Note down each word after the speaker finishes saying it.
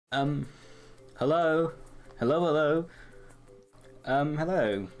Um, hello? Hello, hello?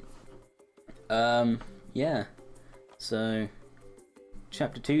 Hello. Yeah. So,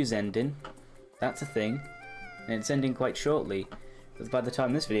 Chapter 2's ending. That's a thing. And it's ending quite shortly. Because by the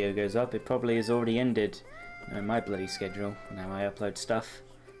time this video goes up, it probably has already ended. My bloody schedule. Now I upload stuff.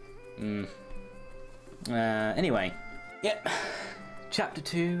 Anyway. Yep. Chapter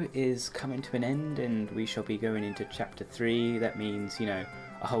 2 is coming to an end, and we shall be going into Chapter 3. That means, you know,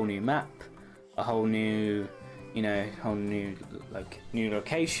 a whole new map, a whole new, new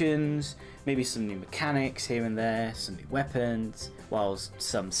locations, maybe some new mechanics here and there, some new weapons, whilst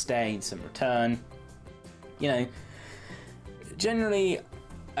some stay and some return. You know, generally,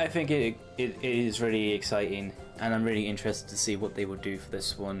 I think it is really exciting, and I'm really interested to see what they will do for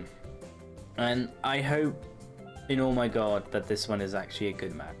this one. And I hope, in all my god, that this one is actually a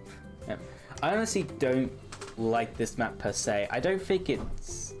good map. Yeah. I honestly don't like this map per se. I don't think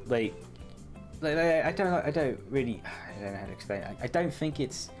it's I don't know how to explain it. I don't think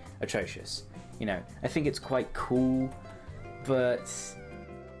it's atrocious. You know, I think it's quite cool, but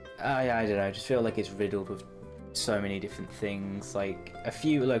I don't know. I just feel like it's riddled with so many different things. Like, a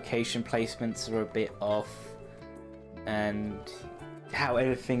few location placements are a bit off, and how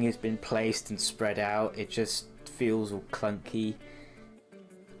everything has been placed and spread out, it just feels all clunky.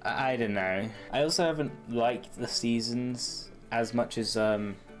 I don't know. I also haven't liked the seasons as much as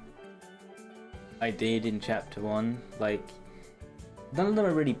I did in Chapter 1. Like, none of them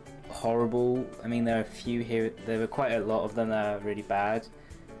are really horrible. I mean, there are a few here, there were quite a lot of them that are really bad,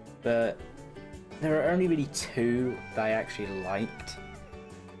 but there are only really 2 that I actually liked.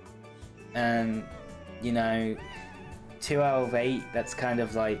 And, you know, 2 out of 8, that's kind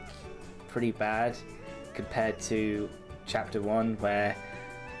of like pretty bad compared to Chapter 1, where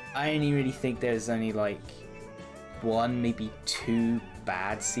I only really think there's only like 1, maybe 2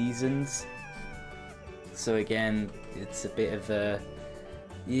 bad seasons. So again, it's a bit of a,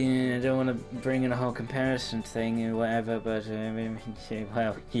 I don't want to bring in a whole comparison thing or whatever, but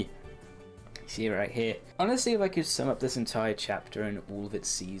well, you see it right here. Honestly, if I could sum up this entire chapter and all of its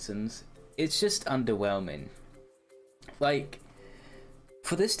seasons, it's just underwhelming. Like,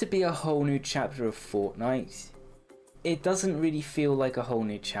 for this to be a whole new chapter of Fortnite, it doesn't really feel like a whole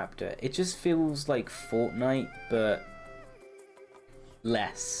new chapter. It just feels like Fortnite, but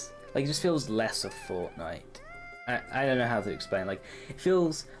less. Like, it just feels less of Fortnite. I don't know how to explain. Like, it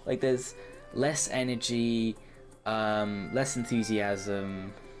feels like there's less energy, less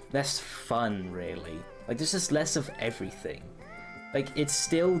enthusiasm, less fun, really. Like, there's just less of everything. Like, it's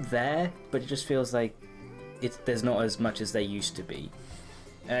still there, but it just feels like there's not as much as there used to be.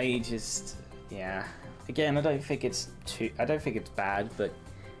 Yeah. Again, I don't think it's bad, but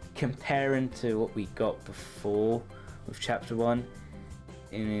comparing to what we got before with Chapter 1,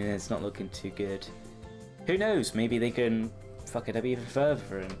 I mean, it's not looking too good. Who knows? Maybe they can fuck it up even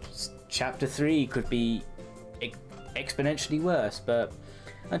further, and Chapter 3 could be exponentially worse. But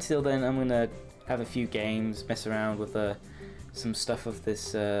until then, I'm gonna have a few games, mess around with some stuff of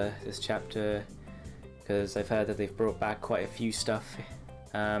this chapter, because I've heard that they've brought back quite a few stuff.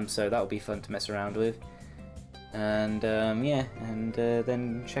 So that'll be fun to mess around with. And yeah, and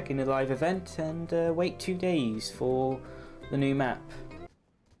then check in the live event and wait 2 days for the new map.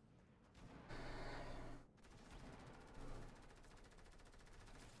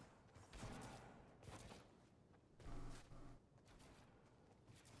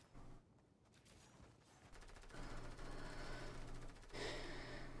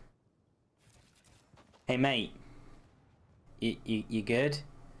 Hey mate, you good?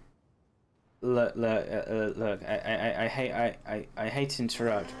 Look, I hate to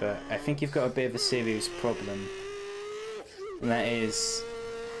interrupt, but I think you've got a bit of a serious problem. And that is,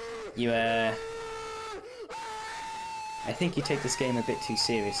 I think you take this game a bit too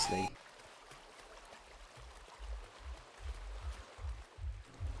seriously.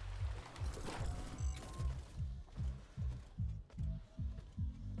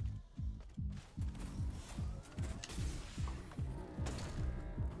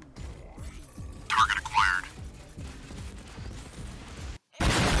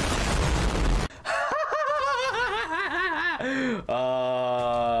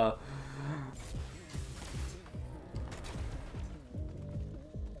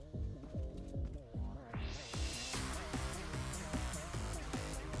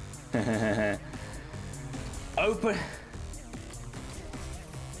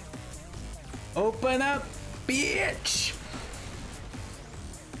 Open up, bitch!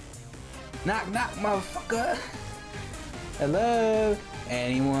 Knock, knock, motherfucker! Hello?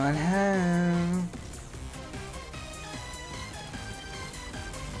 Anyone home?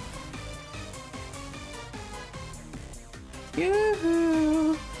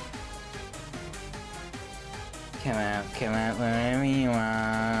 Yoo-hoo! Come out wherever you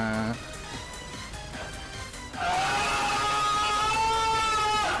are.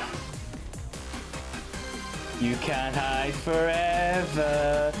 You can't hide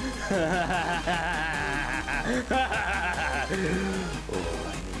forever. Oh,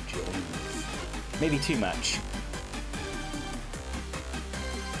 I need Jones. Maybe too much.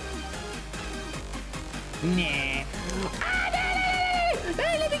 Nah. Ah, no,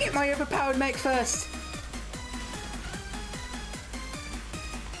 let me get my overpowered mech first.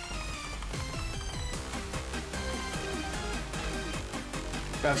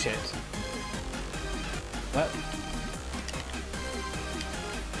 Oh shit. What?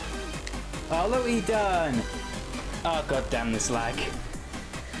 Oh, look what he done! Oh, god damn this lag.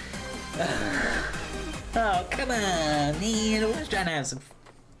 Oh, come on! Neil, I was trying to have some...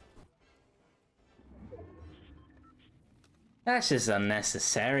 That's just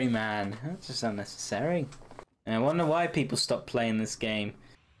unnecessary, man. That's just unnecessary. And I wonder why people stop playing this game.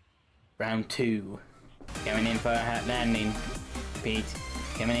 Round 2. Coming in for a hot landing. Pete,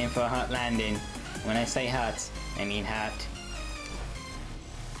 coming in for a hot landing. When I say hot, I mean hot.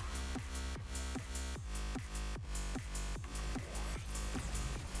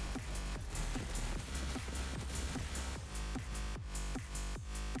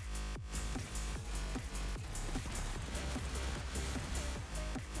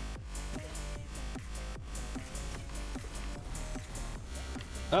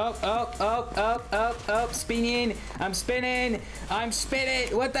 Oh, spinning! I'm spinning! I'm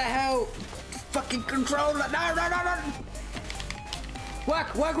spinning! What the hell? Fucking controller! No!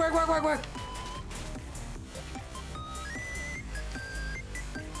 Work!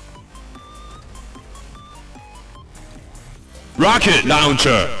 Rocket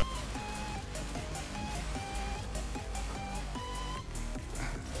launcher!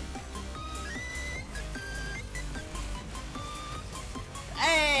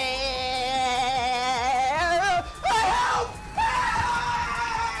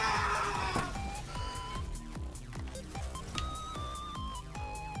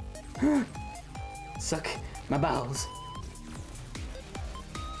 Suck my balls.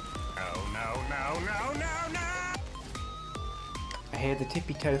 No. I hear the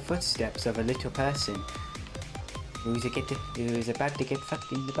tippy-toe footsteps of a little person who's about to get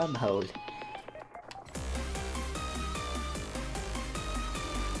fucked in the bumhole.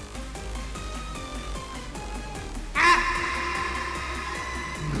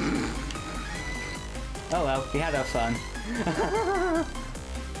 Oh well, we had our fun.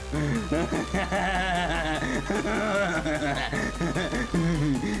 I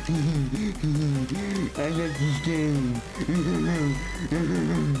love this game.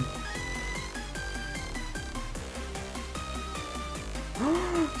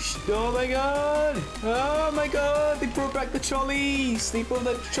 Oh my god! Oh my god! They brought back the trolleys! They brought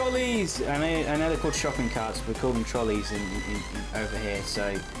the trolleys! I know they're called shopping carts, but we call them trolleys in over here,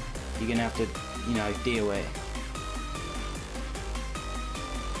 so you're gonna have to, you know, deal with it.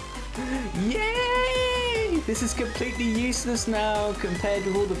 Yay! This is completely useless now compared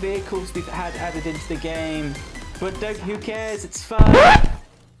with all the vehicles we've had added into the game. But who cares? It's fun!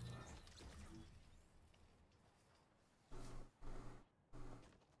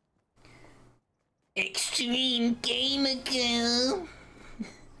 Extreme Gamer Girl!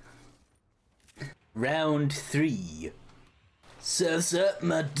 Round 3. Surf's up,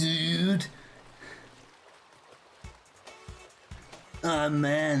 my dude! Oh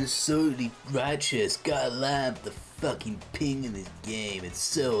man, it's totally righteous. Gotta love the fucking ping in this game. It's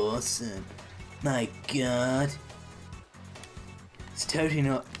so awesome. My god. It's totally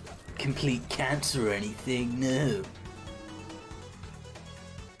not complete cancer or anything, no.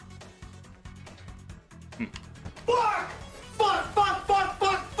 Fuck!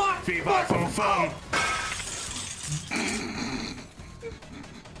 Fever for fun!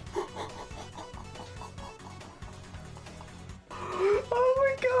 Oh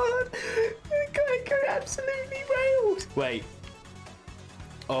my god! The guy got absolutely railed! Wait.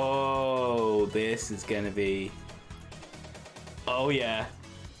 Oh, this is gonna be... Oh yeah.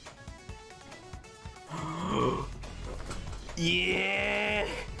 Yeah!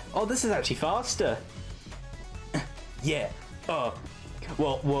 Oh, this is actually faster. Yeah. Oh.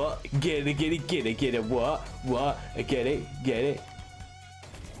 What? Get it. What? Get it.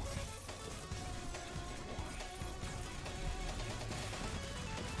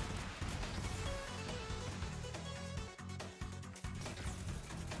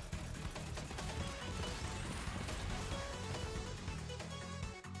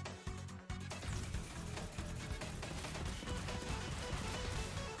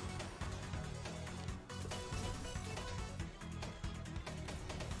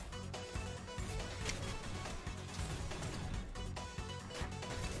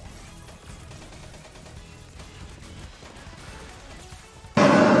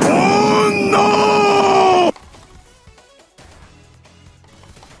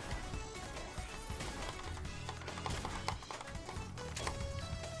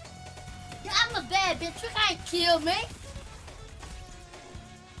 Yeah, I'm a bad bitch. You can't kill me.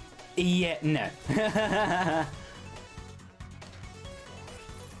 Yeah, no.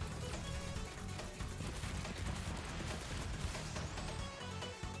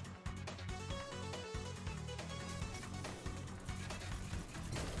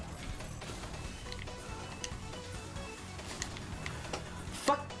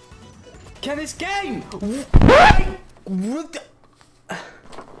 Fuck. Can this game? What the?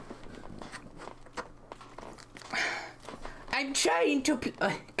 I'm trying to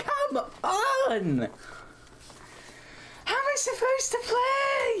come on! How am I supposed to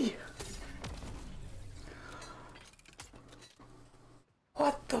play?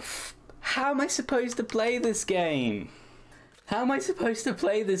 What the how am I supposed to play this game? How am I supposed to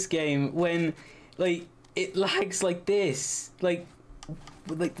play this game when, like, it lags like this? Like,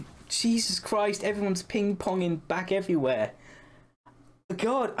 Jesus Christ, everyone's ping-ponging back everywhere.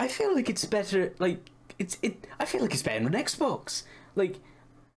 God, I feel like it's better, like, I feel like it's better on Xbox. Like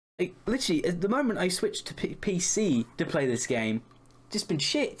literally, at the moment I switched to PC to play this game, just been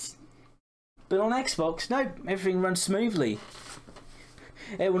shit. But on Xbox, no, everything runs smoothly.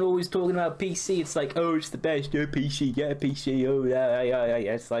 Everyone always talking about PC. It's like, oh, it's the best. Yeah, PC, yeah, PC. Oh,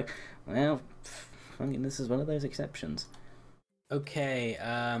 yeah. It's like, well, I mean, this is one of those exceptions. Okay,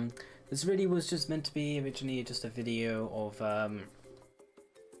 this really was just meant to be originally just a video of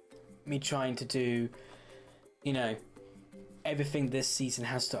me trying to do, you know, everything this season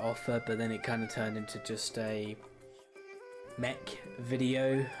has to offer, but then it kind of turned into just a mech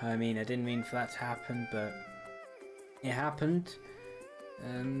video. I mean, I didn't mean for that to happen, but it happened.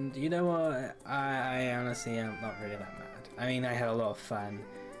 And you know what, I honestly am not really that mad. I mean, I had a lot of fun,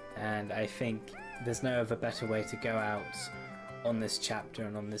 and I think there's no other better way to go out on this chapter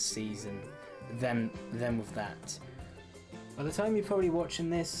and on this season than with that. By the time you're probably watching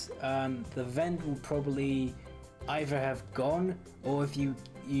this, the event will probably either have gone, or if you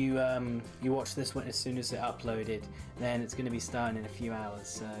watch this one as soon as it uploaded, then it's going to be starting in a few hours.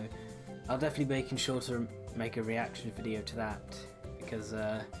 So I'll definitely be making sure to make a reaction video to that, because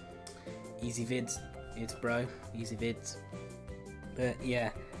easy vids, it's bro, easy vids. But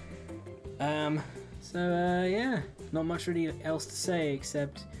yeah, yeah, not much really else to say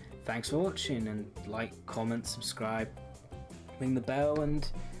except thanks for watching, and like, comment, subscribe, ring the bell, and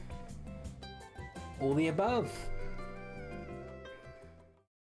all the above.